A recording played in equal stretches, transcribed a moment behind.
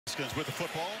Haskins with the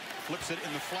football, flips it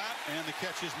in the flat, and the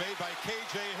catch is made by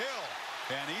K.J. Hill.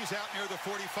 And he's out near the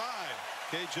 45.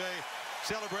 K.J.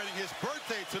 celebrating his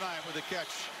birthday tonight with a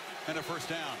catch and a first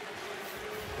down.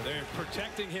 They're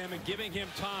protecting him and giving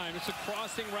him time. It's a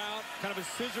crossing route, kind of a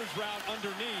scissors route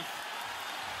underneath.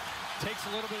 Takes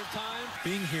a little bit of time.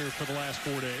 Being here for the last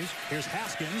 4 days. Here's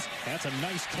Haskins. That's a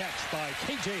nice catch by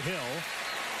K.J. Hill.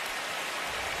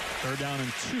 3rd down and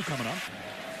 2 coming up.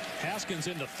 Haskins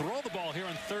in to throw the ball here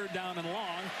on 3rd down and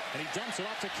long. And he dumps it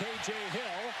off to K.J.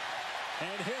 Hill.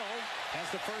 And Hill has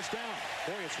the first down.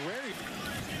 Boy, it's rare.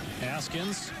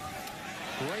 Haskins.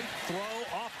 Great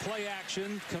throw off play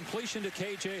action. Completion to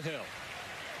K.J. Hill.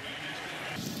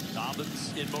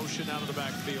 Dobbins in motion out of the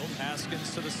backfield.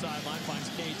 Haskins to the sideline, finds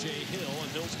K.J. Hill, and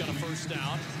Hill's got a first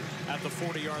down at the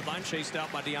 40-yard line, chased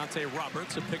out by Deontay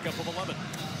Roberts, a pickup of 11.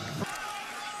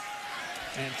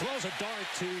 And throws a dart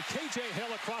to K.J.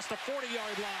 Hill across the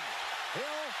 40-yard line.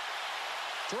 Hill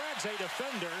drags a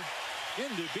defender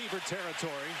into Beaver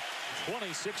territory.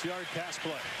 26-yard pass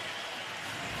play.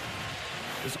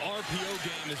 This RPO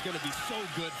game is going to be so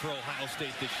good for Ohio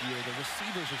State this year. The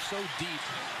receivers are so deep.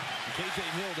 K.J.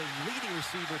 Hill, the leading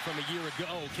receiver from a year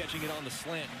ago, catching it on the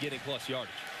slant and getting plus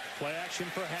yardage. Play action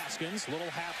for Haskins.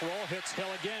 Little half roll, hits Hill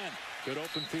again. Good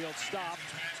open field stop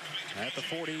at the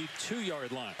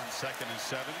 42-yard line. 2nd and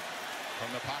 7. From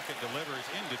the pocket, delivers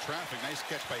into traffic. Nice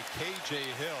catch by K.J.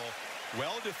 Hill.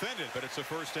 Well defended, but it's a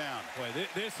first down. Boy,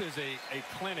 this is a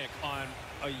clinic on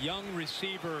a young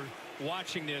receiver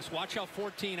watching this. Watch how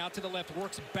 14 out to the left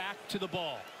works back to the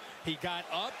ball. He got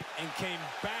up and came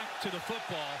back to the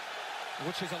football,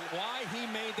 which is why he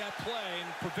made that play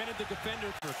and prevented the defender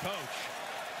for coach.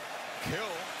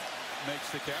 Hill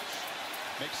makes the catch,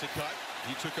 makes the cut.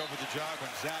 He took over the job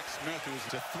when Zach Smith, who was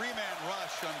a 3-man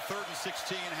rush on 3rd and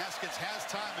 16. Haskins has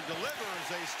time and delivers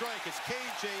a strike. It's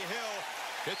K.J. Hill.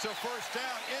 It's a first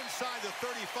down inside the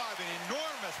 35. An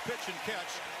enormous pitch and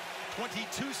catch.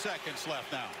 22 seconds left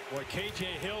now. Boy, K.J.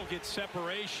 Hill gets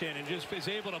separation and just is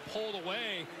able to pull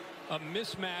away a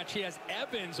mismatch. He has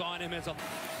Evans on him as a...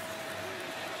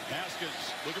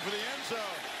 Haskins looking for the end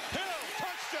zone. Hill,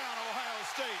 touchdown, Ohio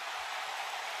State.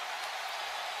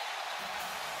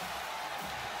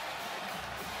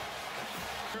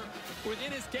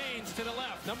 Within his gains to the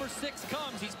left. Number 6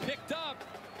 comes. He's picked up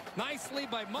nicely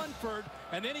by Munford,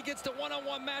 and then he gets the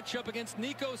one-on-one matchup against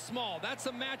Nico Small. That's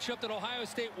a matchup that Ohio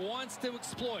State wants to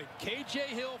exploit. K.J.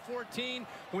 Hill, 14,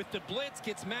 with the blitz,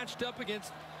 gets matched up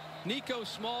against Nico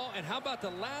Small. And how about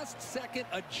the last-second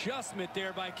adjustment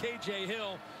there by K.J.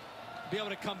 Hill? Be able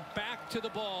to come back to the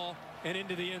ball and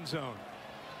into the end zone.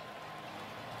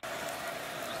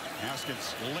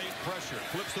 Haskins, late pressure,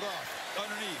 flips it off,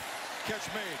 underneath.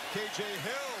 Catch made. K.J.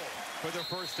 Hill for the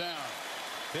first down.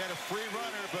 They had a free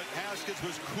runner, but Haskins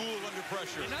was cool under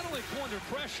pressure. And not only cool under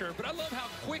pressure, but I love how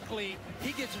quickly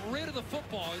he gets rid of the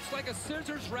football. It's like a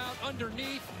scissors route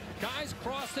underneath. Guys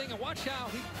crossing, and watch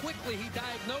how quickly he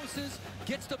diagnoses,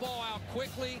 gets the ball out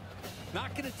quickly.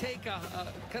 Not going to take a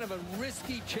kind of a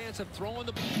risky chance of throwing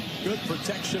the ball. Good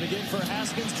protection again for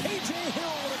Haskins. K.J.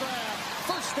 Hill with a grab.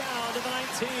 First down to the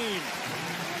 19.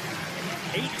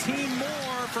 18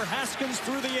 more for Haskins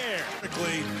through the air.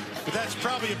 But that's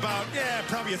probably about,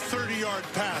 probably a 30-yard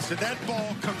pass, and that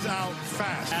ball comes out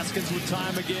fast. Haskins with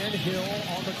time again. Hill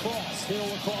on the cross. Hill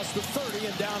across the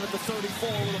 30 and down at the 34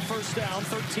 with a first down.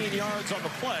 13 yards on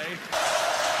the play.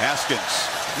 Haskins,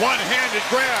 one-handed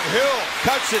grab. Hill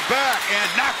cuts it back and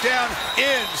knocked down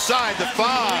inside the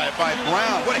 5 by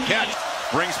Brown. What a catch.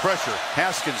 Brings pressure.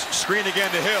 Haskins screen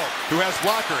again to Hill, who has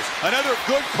blockers. Another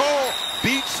good call.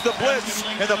 Beats the blitz,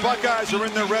 and the Buckeyes are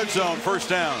in the red zone. First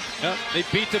down. Yep, they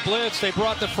beat the blitz. They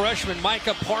brought the freshman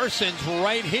Micah Parsons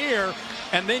right here,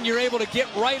 and then you're able to get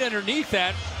right underneath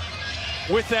that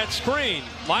with that screen.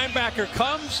 Linebacker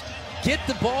comes, get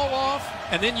the ball off,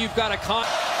 and then you've got a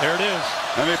there it is.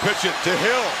 And they pitch it to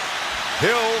Hill.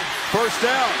 Hill, first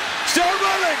down. Still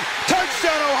running.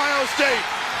 Touchdown, Ohio State.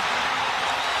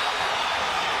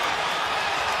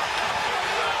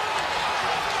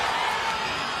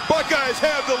 Buckeyes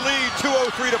have the lead,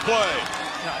 2:03 to play.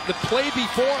 The play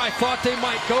before, I thought they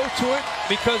might go to it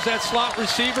because that slot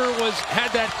receiver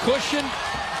had that cushion.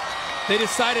 They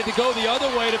decided to go the other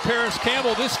way to Paris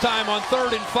Campbell. This time on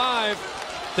 3rd and 5,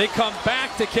 they come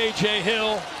back to K.J.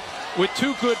 Hill with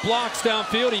 2 good blocks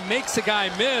downfield. He makes the guy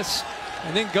miss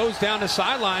and then goes down the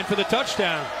sideline for the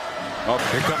touchdown. Oh,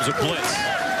 here comes a blitz.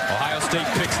 Ohio State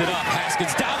picks it up.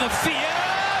 Haskins down the field.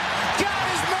 Got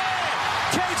his man.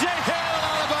 K.J. Hill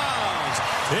out of bounds.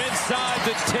 Inside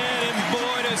the 10, and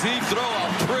boy, does he throw a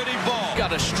pretty ball.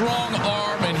 Got a strong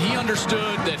arm, and he understands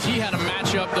understood that he had a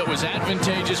matchup that was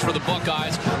advantageous for the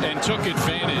Buckeyes and took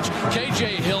advantage.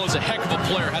 KJ Hill is a heck of a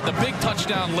player. Had the big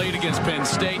touchdown late against Penn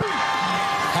State.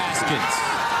 Haskins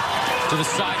to the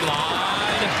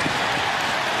sideline.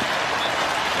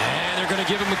 And they're going to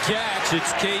give him a catch.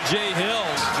 It's KJ Hill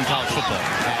in college football.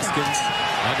 Haskins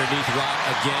underneath route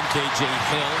again. KJ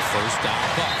Hill, first down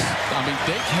Bucks. I mean,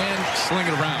 they can sling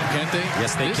it around, can't they?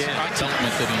 Yes, they can. This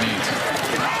element that he needs.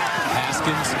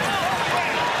 Haskins.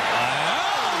 Oh,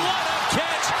 what a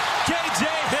catch! KJ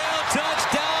Hill,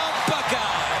 touchdown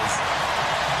Buckeyes.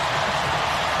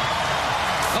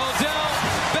 Odell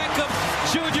Beckham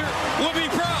Jr. will be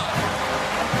proud.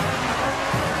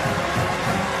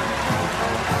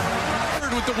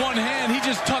 With the one hand, he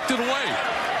just tucked it away.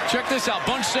 Check this out.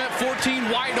 Bunch set, 14,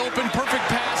 wide open, perfect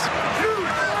pass.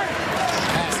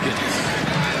 Haskins.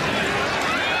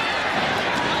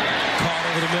 Caught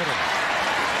over the middle.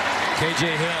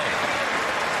 KJ Hill.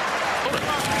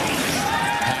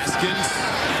 Haskins.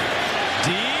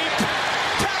 Deep.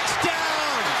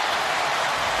 Touchdown!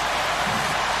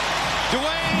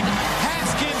 Dwayne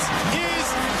Haskins is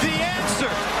the answer.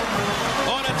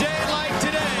 On a day like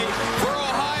today for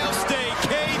Ohio State,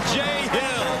 KJ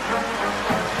Hill.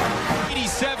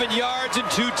 87 yards and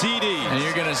 2 TDs. And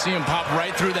you're going to see him pop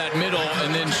right through that middle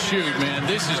and then shoot, man.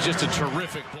 This is just a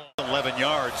terrific ball. 11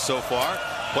 yards so far.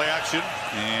 Play action,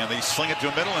 and they sling it to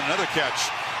the middle, and another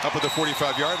catch up at the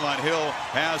 45-yard line. Hill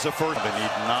has a first. They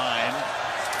need 9.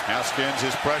 Haskins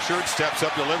is pressured, steps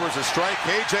up, delivers a strike.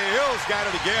 KJ Hill's got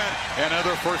it again.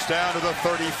 Another first down to the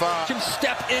 35. Can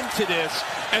step into this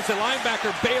as the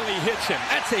linebacker Bailey hits him.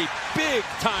 That's a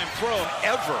big-time throw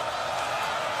ever.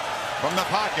 From the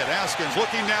pocket, Haskins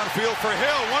looking downfield for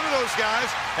Hill, one of those guys,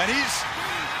 and he's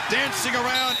dancing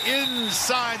around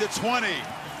inside the 20.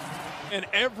 And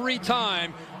every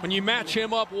time when you match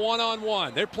him up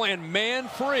one-on-one, they're playing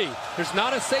man-free. There's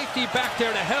not a safety back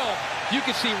there to help. You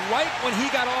can see right when he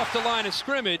got off the line of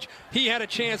scrimmage, he had a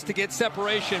chance to get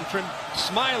separation from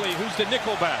Smiley, who's the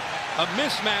nickelback. A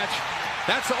mismatch.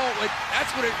 That's all.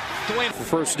 That's what it. Dwayne.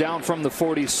 First down from the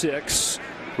 46.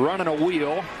 Running a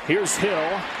wheel. Here's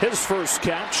Hill. His first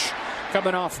catch.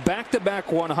 Coming off back-to-back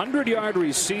 100-yard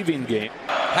receiving game.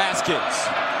 Haskins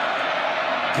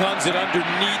guns it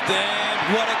underneath,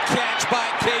 and what a catch by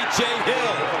KJ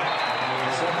Hill.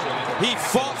 He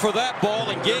fought for that ball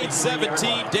and gained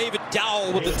 17. David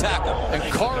Dowell with the tackle. And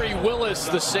Khari Willis,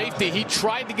 the safety, he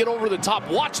tried to get over the top.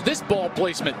 Watch this ball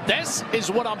placement. This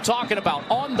is what I'm talking about.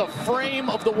 On the frame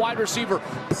of the wide receiver.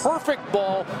 Perfect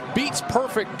ball, beats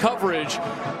perfect coverage,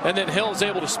 and then Hill's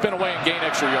able to spin away and gain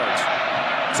extra yards.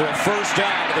 So a first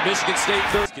down to the Michigan State.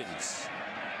 Haskins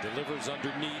delivers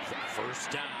underneath,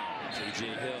 first down. KJ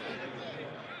Hill.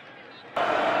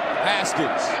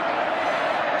 Haskins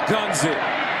guns it.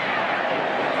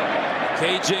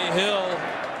 KJ Hill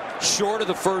short of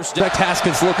the first down.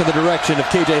 Haskins look in the direction of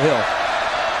KJ Hill.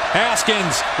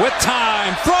 Haskins with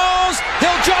time. Throws.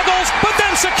 Hill juggles, but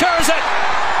then secures it.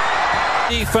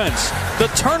 Defense. The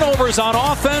turnovers on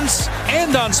offense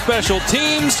and on special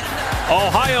teams.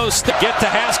 Ohio State get to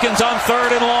Haskins on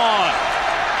 3rd and long.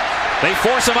 They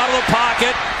force him out of the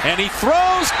pocket, and he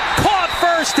throws. Caught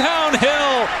first down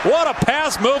Hill. What a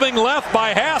pass moving left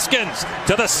by Haskins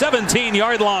to the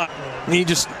 17-yard line. And he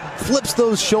just flips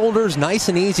those shoulders nice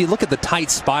and easy. Look at the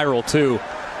tight spiral, too.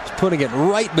 Just putting it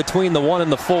right between the 1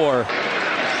 and the 4.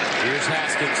 Here's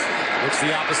Haskins. Looks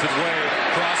the opposite way.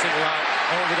 Crossing route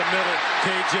over the middle.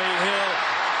 KJ Hill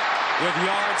with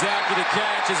yards after the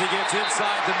catch as he gets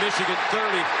inside the Michigan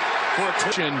 30 for a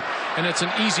touchdown. And it's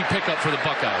an easy pickup for the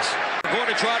Buckeyes. We're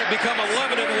going to try to become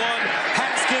 11-1.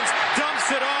 Haskins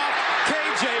dumps it off.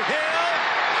 KJ Hill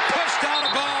pushed out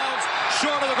of bounds,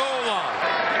 short of the goal line.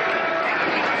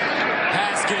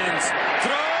 Haskins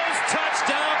throws,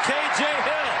 touchdown, KJ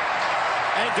Hill.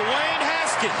 And Dwayne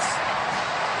Haskins.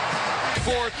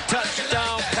 4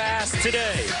 touchdown pass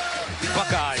today.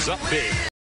 Buckeyes up big.